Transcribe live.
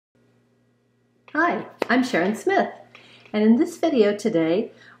Hi, I'm Sharon Smith, and in this video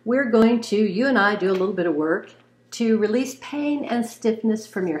today, we're going to, you and I, do a little bit of work to release pain and stiffness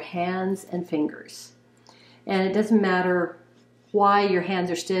from your hands and fingers. And it doesn't matter why your hands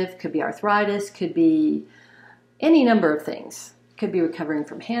are stiff. Could be arthritis, could be any number of things. Could be recovering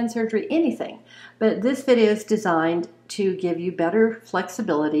from hand surgery, anything. But this video is designed to give you better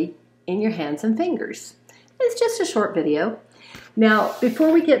flexibility in your hands and fingers. It's just a short video. Now,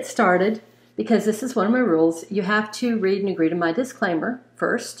 before we get started, because this is one of my rules, you have to read and agree to my disclaimer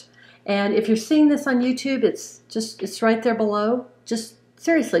first. And if you're seeing this on YouTube, it's right there below. Just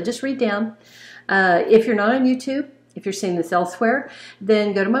seriously, just read down. If you're not on YouTube, if you're seeing this elsewhere,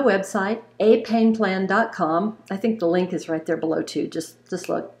 then go to my website, apainplan.com. I think the link is right there below too. Just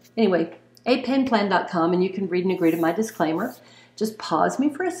look. Anyway, apainplan.com, and you can read and agree to my disclaimer. Just pause me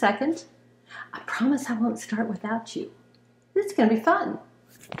for a second. I promise I won't start without you. It's going to be fun.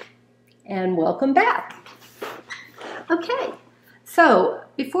 And welcome back. Okay, so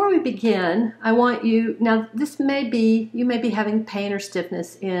before we begin, I want you, now you may be having pain or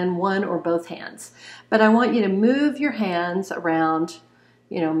stiffness in one or both hands, but I want you to move your hands around,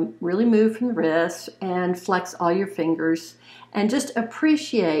 really move from the wrist and flex all your fingers and just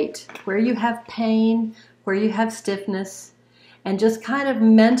appreciate where you have pain, where you have stiffness, and just kind of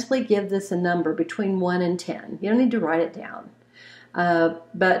mentally give this a number between 1 and 10. You don't need to write it down.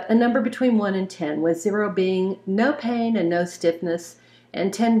 But a number between 1 and 10, with 0 being no pain and no stiffness,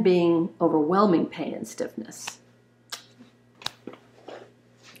 and 10 being overwhelming pain and stiffness.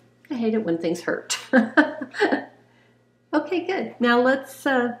 I hate it when things hurt. Okay, good. Now we're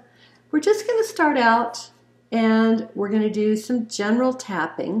just going to start out and we're going to do some general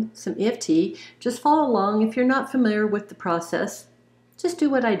tapping, some EFT. Just follow along. If you're not familiar with the process, just do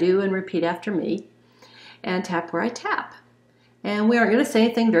what I do and repeat after me and tap where I tap. And we aren't going to say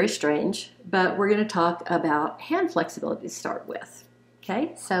anything very strange, but we're going to talk about hand flexibility to start with.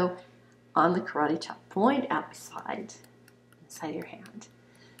 Okay, so on the karate chop, point outside, inside your hand.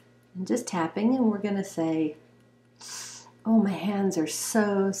 And just tapping, and we're going to say, oh, my hands are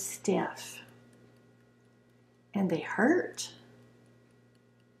so stiff. And they hurt.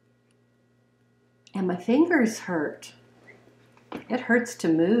 And my fingers hurt. It hurts to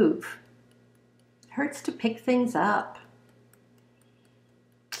move. It hurts to pick things up.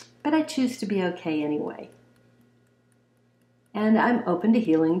 But I choose to be okay anyway. And I'm open to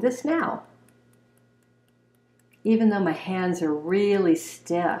healing this now. Even though my hands are really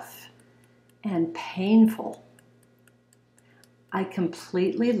stiff and painful, I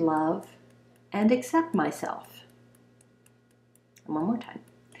completely love and accept myself. And one more time.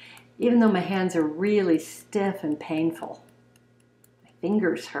 Even though my hands are really stiff and painful, my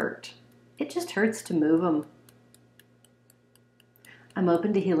fingers hurt. It just hurts to move them. I'm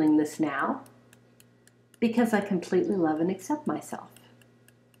open to healing this now because I completely love and accept myself.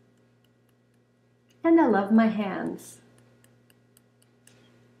 And I love my hands.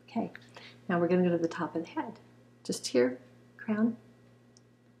 Okay, now we're going to go to the top of the head. Just here, crown.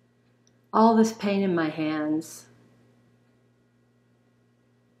 All this pain in my hands.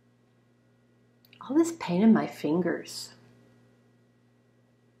 All this pain in my fingers.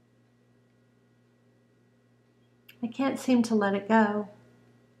 I can't seem to let it go.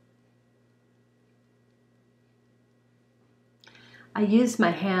 I use my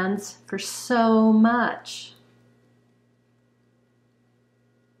hands for so much.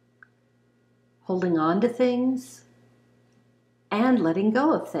 Holding on to things and letting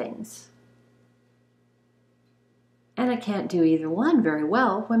go of things. And I can't do either one very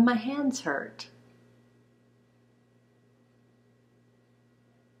well when my hands hurt.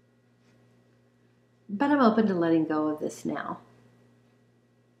 But I'm open to letting go of this now.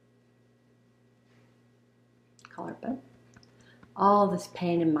 Collarbone. All this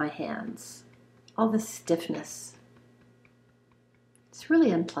pain in my hands. All this stiffness. It's really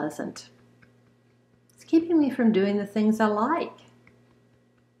unpleasant. It's keeping me from doing the things I like.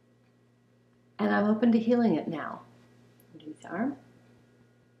 And I'm open to healing it now. Underneath the arm.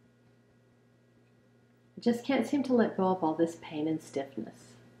 I just can't seem to let go of all this pain and stiffness.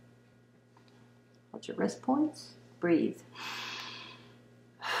 Hold your wrist points. Breathe.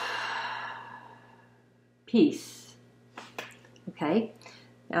 Peace. Okay.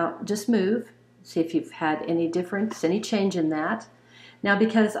 Now just move. See if you've had any difference, any change in that. Now,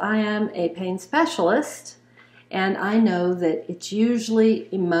 because I am a pain specialist, and I know that it's usually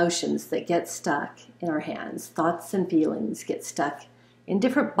emotions that get stuck in our hands. Thoughts and feelings get stuck in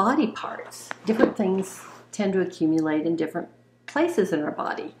different body parts. Different things tend to accumulate in different places in our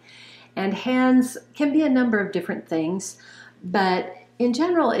body. And hands can be a number of different things, but in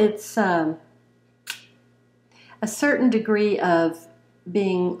general, it's a certain degree of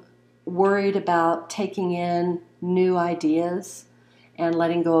being worried about taking in new ideas and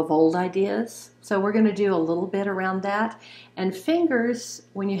letting go of old ideas. So we're going to do a little bit around that. And fingers,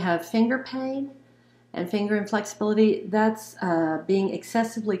 when you have finger pain and finger inflexibility, that's being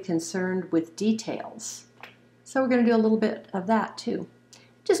excessively concerned with details. So we're going to do a little bit of that too.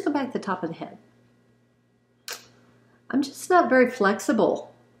 Just go back to the top of the head. I'm just not very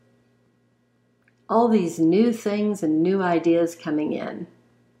flexible. All these new things and new ideas coming in.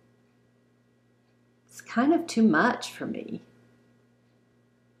 It's kind of too much for me.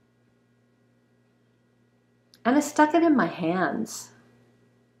 And I stuck it in my hands.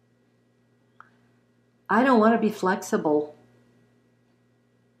 I don't want to be flexible.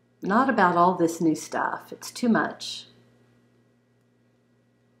 Not about all this new stuff. It's too much.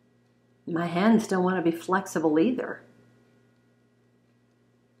 My hands don't want to be flexible either.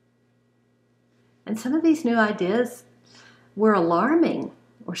 And some of these new ideas were alarming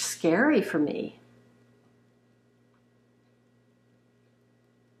or scary for me.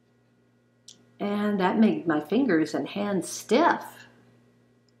 And that made my fingers and hands stiff.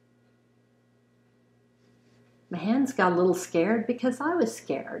 My hands got a little scared because I was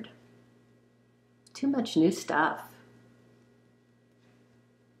scared. Too much new stuff.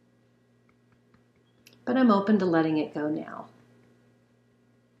 But I'm open to letting it go now.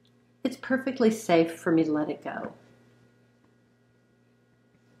 It's perfectly safe for me to let it go.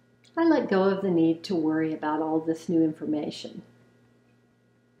 I let go of the need to worry about all this new information.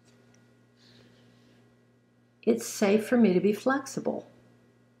 It's safe for me to be flexible.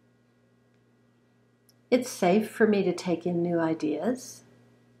 It's safe for me to take in new ideas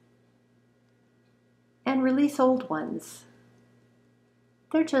and release old ones.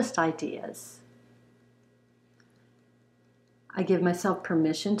 They're just ideas. I give myself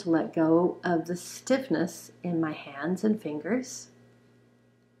permission to let go of the stiffness in my hands and fingers.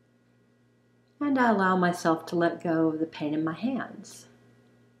 And I allow myself to let go of the pain in my hands.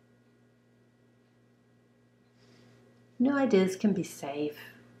 New ideas can be safe.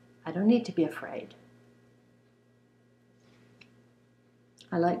 I don't need to be afraid.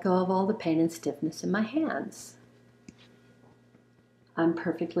 I let go of all the pain and stiffness in my hands. I'm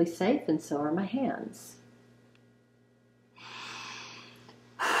perfectly safe, and so are my hands.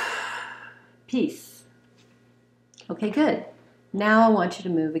 Peace. Okay, good. Now I want you to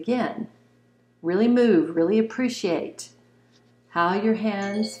move again. Really move, really appreciate how your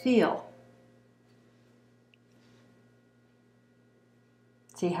hands feel.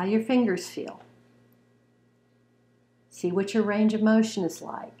 See how your fingers feel. See what your range of motion is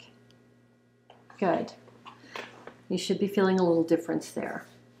like. Good. You should be feeling a little difference there.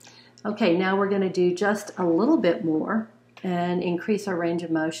 Okay, now we're going to do just a little bit more and increase our range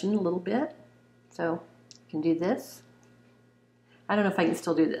of motion a little bit. So you can do this. I don't know if I can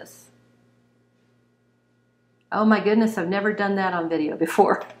still do this. Oh my goodness, I've never done that on video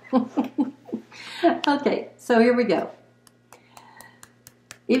before. Okay, so here we go.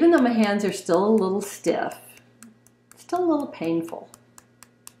 Even though my hands are still a little stiff, still a little painful,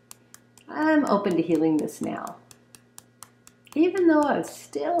 I'm open to healing this now. Even though I've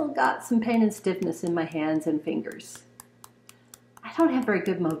still got some pain and stiffness in my hands and fingers, I don't have very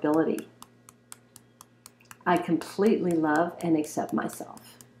good mobility. I completely love and accept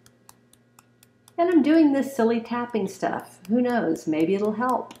myself. And I'm doing this silly tapping stuff. Who knows, maybe it'll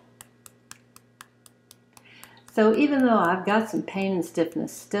help. So even though I've got some pain and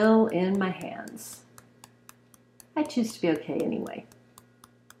stiffness still in my hands, I choose to be okay anyway.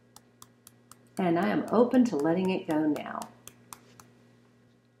 And I am open to letting it go now.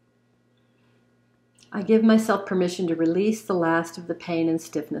 I give myself permission to release the last of the pain and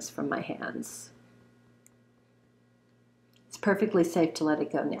stiffness from my hands. It's perfectly safe to let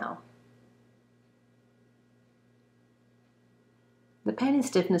it go now. The pain and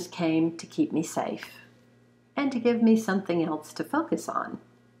stiffness came to keep me safe and to give me something else to focus on.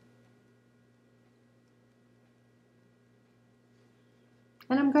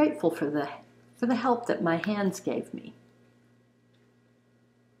 And I'm grateful for the help that my hands gave me.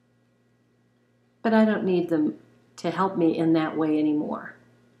 But I don't need them to help me in that way anymore.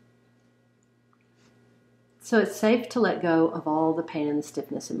 So it's safe to let go of all the pain and the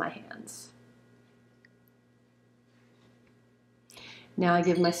stiffness in my hands. Now I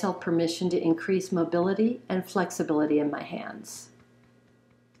give myself permission to increase mobility and flexibility in my hands.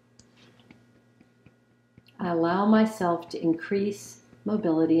 I allow myself to increase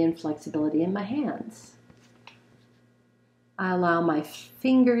mobility and flexibility in my hands. I allow my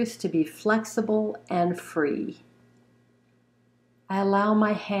fingers to be flexible and free. I allow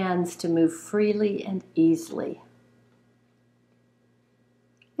my hands to move freely and easily.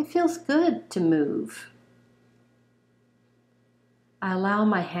 It feels good to move. I allow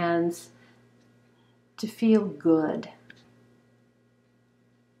my hands to feel good.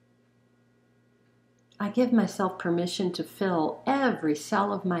 I give myself permission to fill every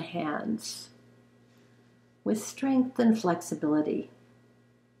cell of my hands with strength and flexibility.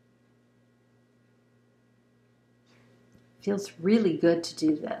 It feels really good to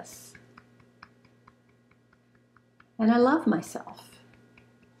do this. And I love myself.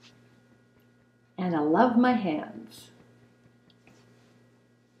 And I love my hands.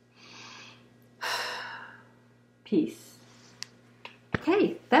 Peace.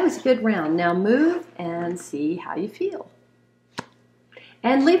 Okay, that was a good round. Now move and see how you feel.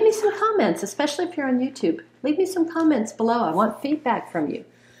 And leave me some comments, especially if you're on YouTube. Leave me some comments below. I want feedback from you.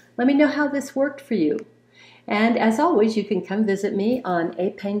 Let me know how this worked for you. And as always, you can come visit me on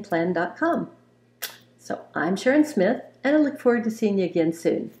apainplan.com. So I'm Sharon Smith, and I look forward to seeing you again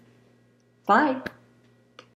soon. Bye.